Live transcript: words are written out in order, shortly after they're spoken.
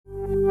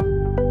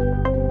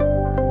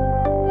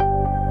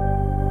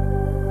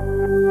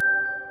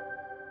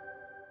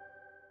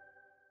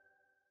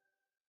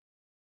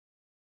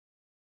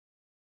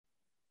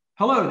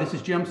Hello, this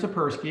is Jim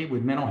Sapersky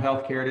with Mental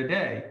Health Care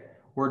Today.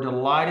 We're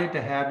delighted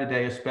to have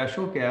today a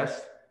special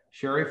guest,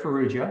 Sherry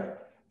Ferruggia.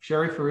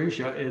 Sherry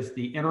Ferruggia is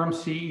the interim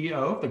CEO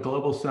of the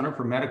Global Center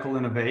for Medical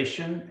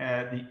Innovation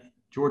at the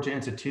Georgia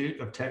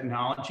Institute of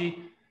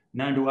Technology,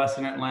 known to us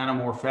in Atlanta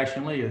more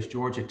affectionately as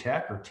Georgia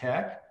Tech or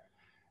Tech.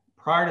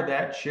 Prior to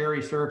that,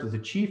 Sherry served as the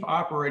Chief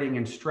Operating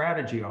and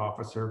Strategy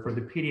Officer for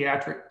the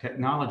Pediatric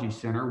Technology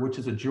Center, which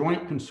is a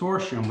joint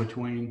consortium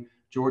between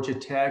Georgia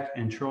Tech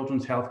and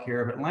Children's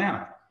Healthcare of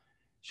Atlanta.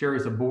 Sherry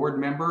is a board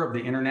member of the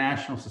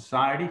International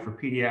Society for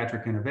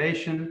Pediatric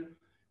Innovation,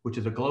 which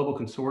is a global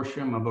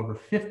consortium of over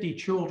 50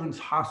 children's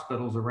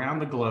hospitals around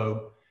the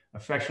globe,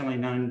 affectionately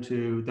known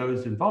to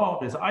those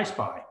involved as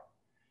I-SPY.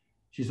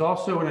 She's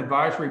also an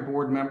advisory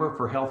board member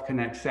for Health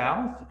Connect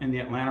South in the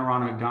Atlanta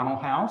Ronald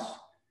McDonald House.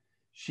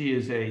 She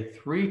is a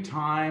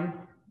 3-time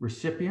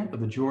recipient of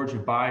the Georgia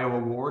Bio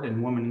Award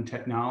and Woman in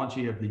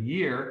Technology of the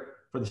Year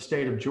for the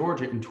state of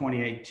Georgia in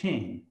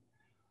 2018.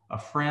 A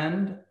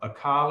friend, a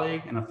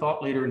colleague, and a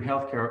thought leader in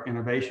healthcare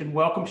innovation.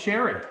 Welcome,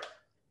 Sherry.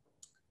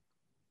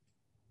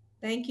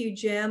 Thank you,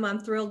 Jim. I'm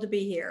thrilled to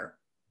be here.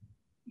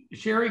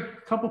 Sherry,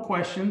 a couple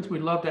questions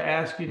we'd love to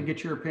ask you to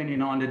get your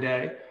opinion on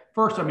today.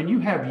 First, you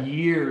have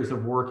years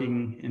of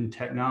working in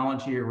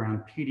technology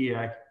around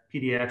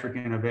pediatric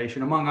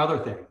innovation, among other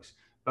things,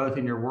 both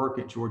in your work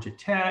at Georgia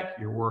Tech,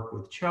 your work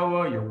with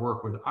CHOA, your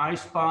work with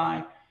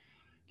I-SPY.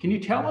 Can you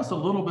tell us a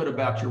little bit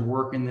about your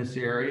work in this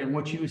area and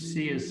what you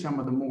see as some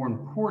of the more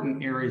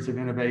important areas of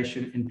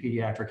innovation in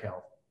pediatric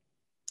health?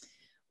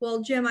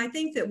 Well, Jim, I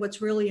think that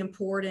what's really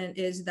important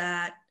is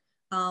that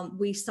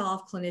we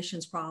solve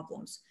clinicians'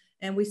 problems,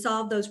 and we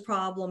solve those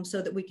problems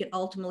so that we can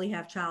ultimately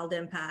have child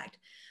impact.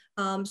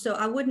 So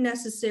I wouldn't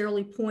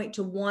necessarily point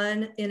to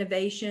one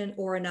innovation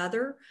or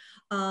another.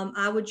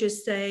 I would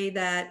just say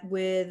that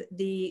with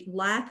the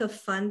lack of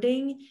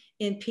funding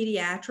in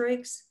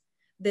pediatrics,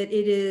 that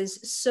it is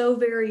so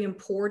very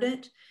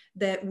important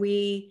that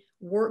we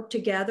work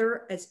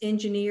together as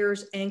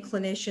engineers and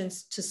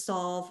clinicians to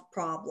solve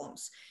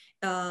problems.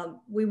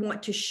 We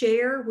want to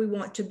share, we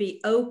want to be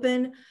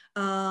open.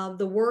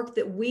 The work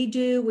that we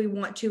do, we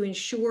want to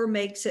ensure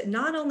makes it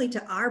not only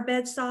to our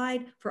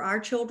bedside for our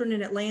children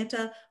in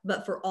Atlanta,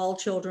 but for all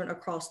children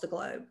across the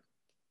globe.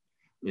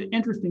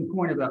 Interesting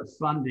point about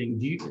funding.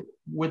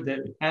 With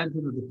the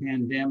advent of the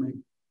pandemic,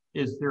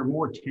 is there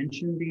more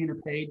attention being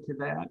paid to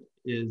that?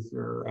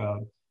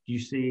 Do you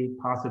see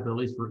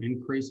possibilities for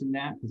increase in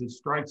that? Because it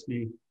strikes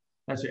me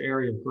that's an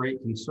area of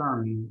great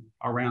concern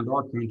around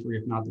our country,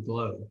 if not the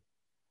globe.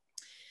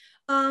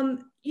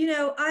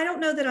 I don't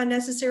know that I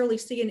necessarily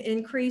see an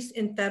increase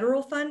in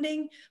federal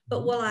funding,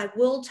 but what I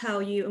will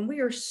tell you, and we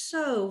are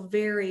so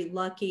very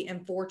lucky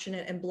and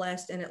fortunate and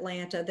blessed in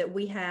Atlanta that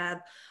we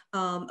have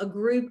a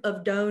group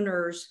of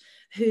donors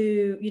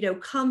who,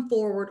 come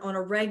forward on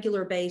a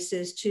regular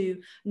basis to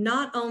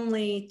not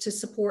only to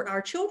support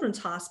our children's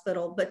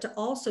hospital, but to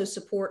also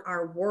support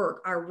our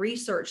work, our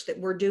research that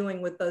we're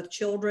doing with both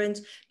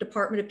Children's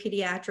Department of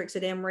Pediatrics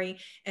at Emory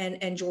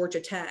and Georgia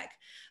Tech.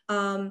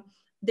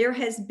 There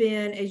has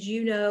been, as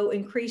you know,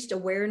 increased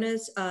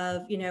awareness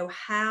of,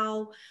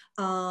 how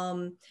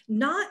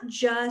not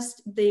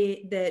just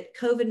that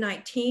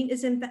COVID-19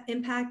 is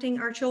impacting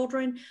our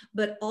children,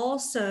 but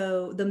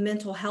also the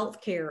mental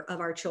health care of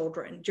our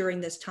children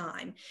during this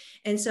time.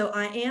 And so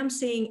I am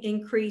seeing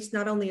increased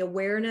not only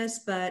awareness,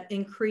 but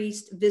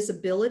increased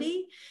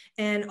visibility,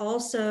 and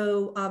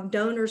also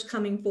donors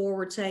coming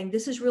forward saying,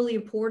 this is really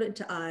important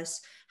to us.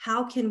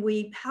 How can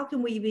we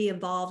be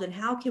involved, and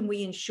how can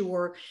we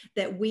ensure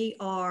that we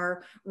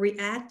are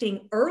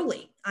reacting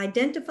early,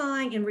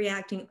 identifying and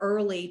reacting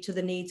early to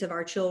the needs of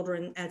our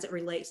children as it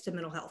relates to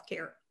mental health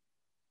care?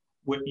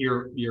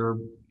 You're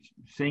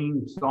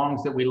singing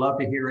songs that we love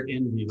to hear at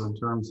InView in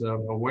terms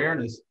of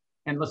awareness.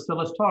 And let's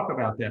talk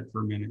about that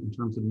for a minute in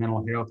terms of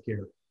mental health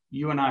care.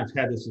 You and I have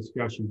had this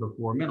discussion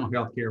before. Mental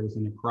health care was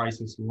in a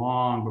crisis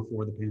long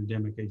before the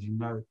pandemic, as you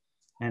know.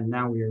 And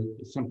now we are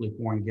simply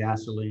pouring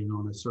gasoline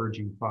on a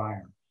surging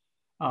fire.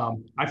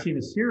 I've seen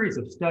a series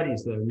of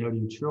studies, though,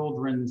 noting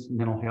children's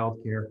mental health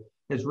care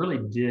has really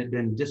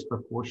been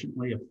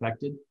disproportionately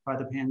affected by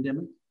the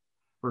pandemic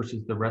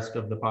versus the rest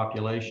of the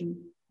population.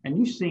 And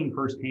you've seen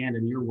firsthand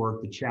in your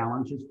work the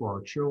challenges for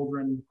our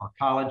children, our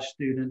college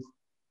students,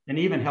 and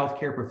even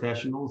healthcare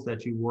professionals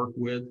that you work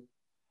with.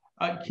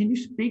 Can you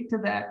speak to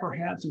that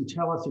perhaps and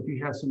tell us if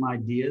you have some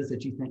ideas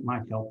that you think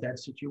might help that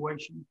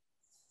situation?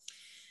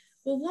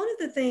 Well, one of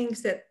the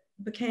things that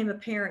became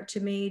apparent to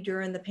me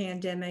during the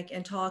pandemic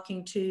and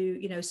talking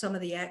to, some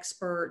of the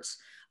experts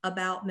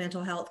about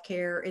mental health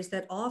care is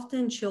that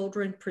often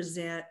children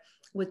present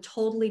with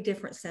totally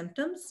different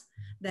symptoms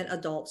than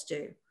adults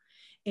do.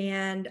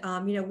 And,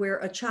 where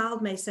a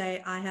child may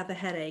say, I have a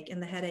headache,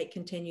 and the headache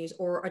continues,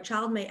 or a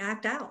child may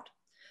act out,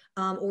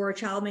 or a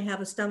child may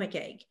have a stomach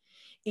ache.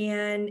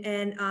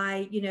 And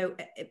I,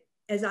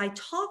 as I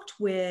talked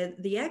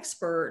with the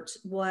experts,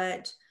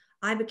 what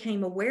I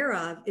became aware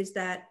of is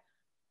that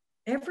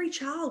every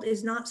child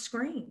is not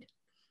screened.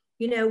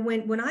 You know,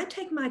 when I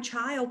take my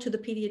child to the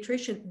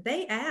pediatrician,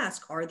 they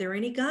ask, are there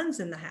any guns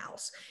in the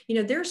house? You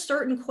know, there's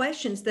certain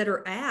questions that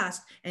are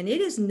asked and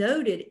it is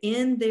noted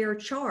in their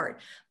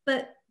chart,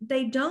 but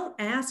they don't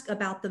ask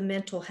about the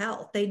mental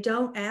health. They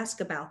don't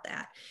ask about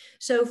that.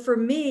 So for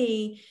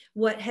me,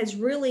 what has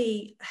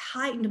really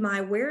heightened my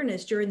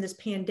awareness during this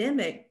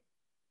pandemic,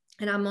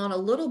 and I'm on a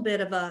little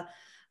bit of a,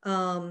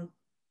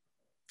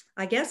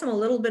 I guess I'm a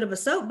little bit of a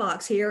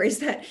soapbox here, is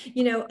that,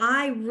 you know,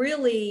 I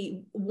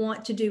really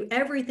want to do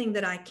everything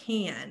that I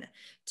can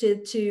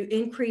to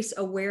increase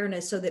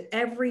awareness so that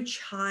every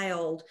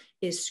child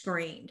is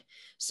screened,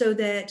 so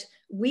that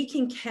we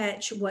can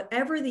catch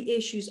whatever the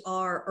issues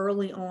are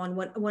early on.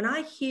 When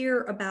I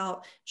hear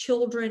about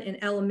children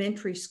in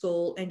elementary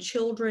school and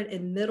children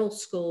in middle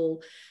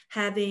school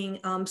having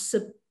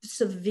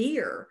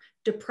severe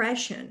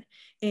depression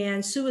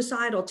and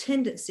suicidal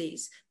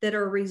tendencies that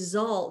are a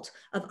result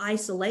of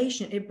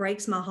isolation, it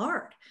breaks my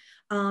heart.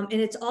 And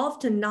it's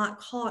often not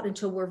caught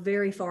until we're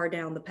very far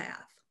down the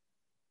path.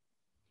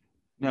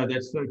 No,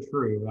 that's so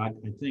true. I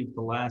think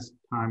the last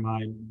time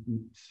I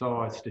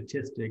saw a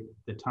statistic,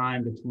 the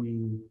time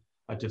between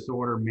a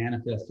disorder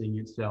manifesting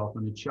itself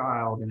in a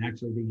child and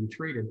actually being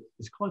treated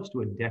is close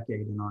to a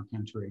decade in our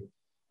country.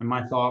 And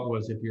my thought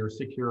was, if you're a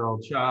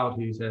 6-year-old child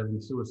who's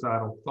having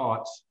suicidal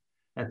thoughts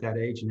at that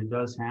age, and it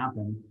does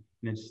happen,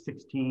 and it's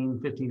 15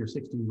 or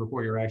 16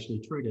 before you're actually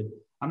treated,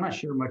 I'm not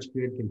sure much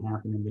good can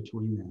happen in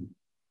between them.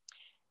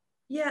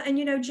 Yeah, and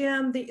you know,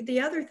 Jim, the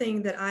other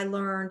thing that I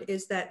learned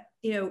is that,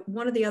 you know,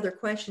 one of the other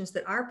questions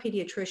that our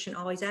pediatrician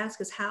always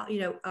asks is how, you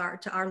know,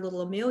 to our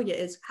little Amelia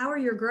is, how are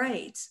your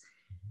grades?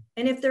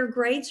 And if their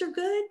grades are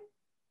good,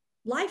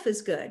 life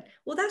is good.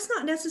 Well, that's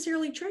not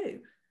necessarily true.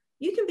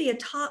 You can be a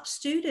top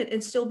student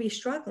and still be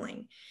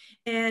struggling.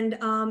 And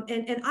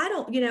I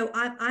don't, you know,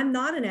 I'm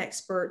not an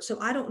expert,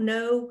 so I don't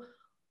know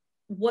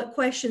what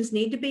questions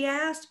need to be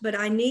asked, but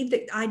I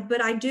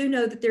do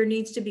know that there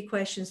needs to be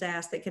questions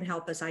asked that can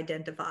help us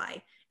identify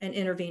and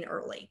intervene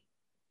early.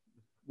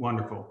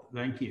 Wonderful,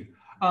 thank you.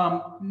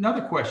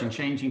 Another question,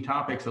 changing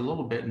topics a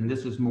little bit, and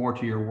this is more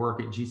to your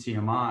work at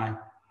GCMI.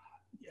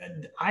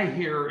 I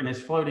hear, and it's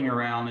floating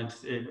around,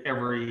 it's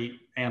every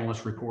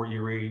analyst report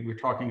you read, we're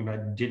talking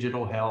about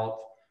digital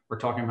health, we're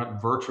talking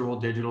about virtual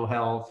digital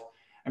health.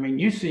 I mean,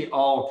 you see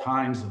all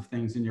kinds of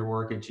things in your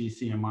work at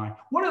GCMI.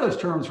 What do those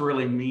terms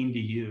really mean to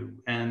you?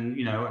 And,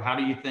 you know, how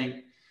do you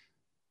think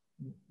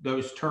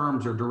those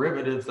terms or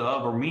derivatives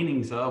of or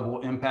meanings of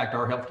will impact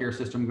our healthcare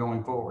system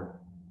going forward?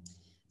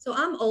 So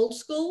I'm old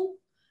school.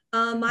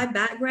 My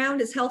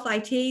background is health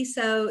IT.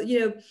 So, you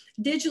know,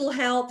 digital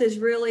health is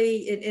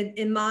really,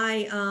 in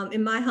my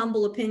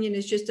humble opinion,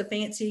 is just a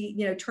fancy,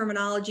 you know,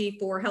 terminology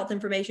for health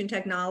information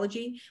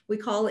technology. We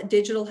call it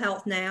digital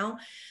health now.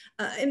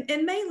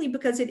 And mainly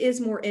because it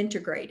is more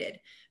integrated.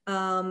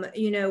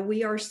 You know,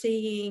 we are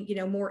seeing, you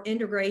know, more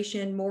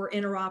integration, more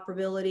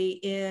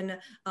interoperability in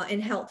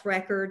health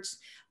records.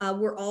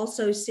 We're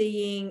also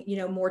seeing, you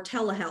know, more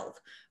telehealth.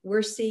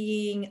 We're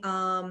seeing,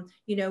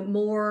 you know,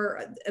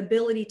 more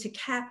ability to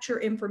capture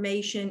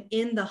information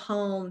in the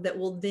home that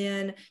will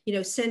then, you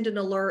know, send an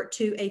alert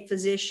to a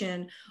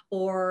physician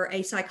or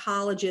a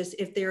psychologist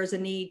if there is a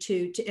need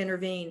to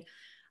intervene.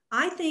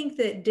 I think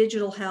that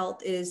digital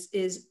health is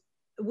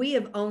we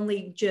have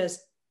only just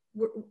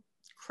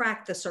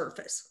cracked the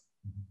surface.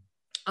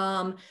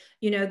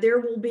 You know, there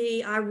will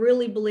be, I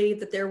really believe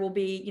that there will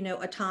be, you know,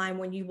 a time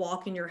when you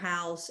walk in your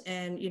house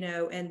and, you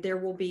know, and there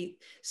will be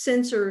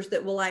sensors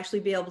that will actually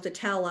be able to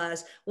tell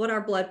us what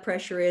our blood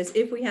pressure is,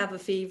 if we have a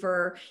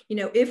fever, you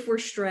know, if we're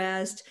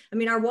stressed. I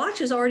mean, our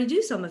watches already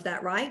do some of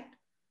that, right?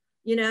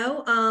 You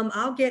know,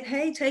 I'll get,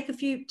 hey, take a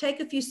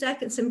few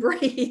seconds and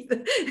breathe,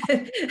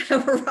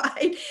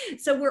 right?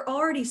 So we're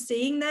already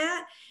seeing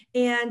that.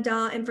 And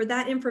for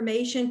that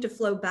information to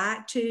flow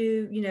back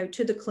to, you know,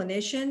 to the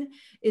clinician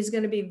is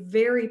going to be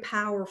very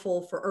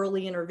powerful for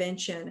early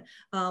intervention,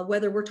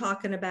 whether we're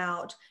talking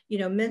about, you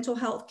know, mental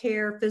health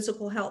care,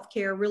 physical health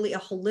care, really a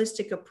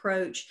holistic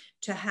approach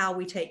to how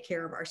we take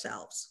care of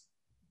ourselves.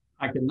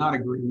 I could not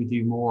agree with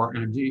you more.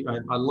 And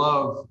I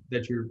love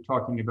that you're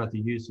talking about the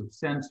use of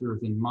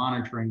sensors and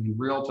monitoring and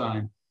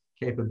real-time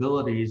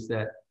capabilities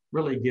that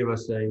really give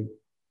us a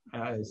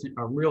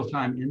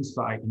real-time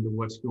insight into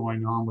what's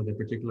going on with a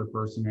particular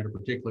person at a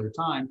particular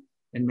time.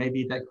 And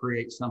maybe that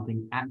creates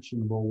something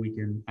actionable we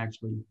can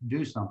actually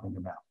do something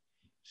about.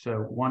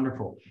 So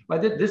wonderful.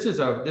 But this is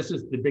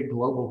the big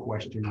global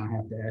question I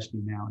have to ask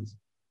you now is,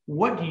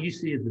 what do you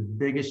see as the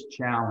biggest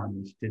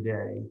challenge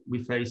today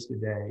we face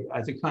today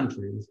as a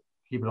country, let's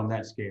keep it on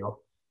that scale,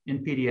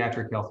 in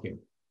pediatric healthcare?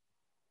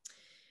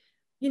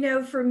 You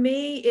know, for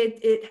me,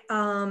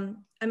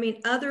 I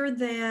mean, other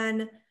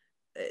than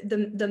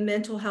the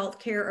mental health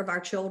care of our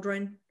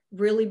children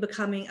really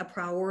becoming a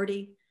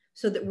priority,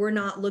 so that we're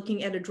not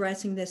looking at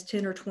addressing this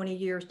 10 or 20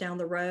 years down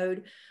the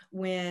road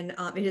when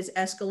it has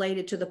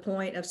escalated to the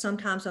point of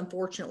sometimes,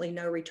 unfortunately,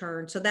 no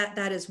return. So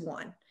that is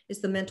one, is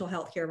the mental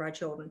health care of our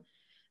children.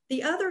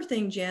 The other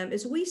thing, Jim,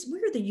 is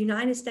we're the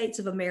United States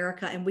of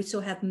America, and we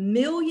still have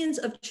millions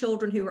of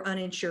children who are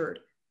uninsured.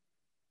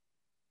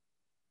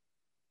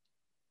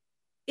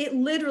 it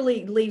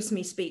literally leaves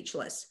me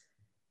speechless.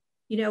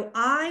 You know,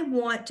 I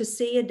want to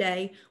see a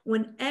day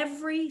when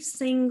every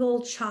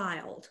single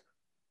child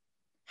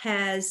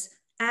has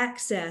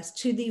access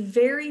to the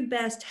very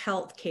best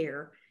health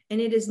care,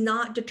 and it is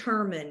not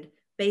determined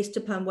based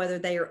upon whether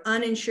they are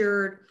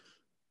uninsured,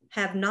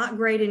 have not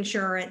great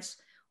insurance,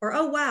 or,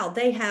 oh, wow,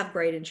 they have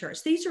great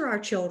insurance. These are our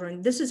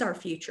children. This is our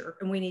future,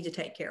 and we need to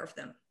take care of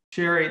them.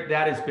 Sherry,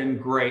 that has been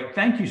great.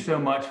 Thank you so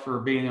much for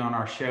being on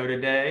our show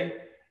today.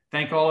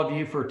 Thank all of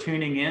you for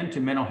tuning in to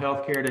Mental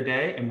Health Care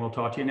Today, and we'll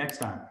talk to you next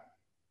time.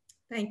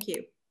 Thank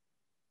you.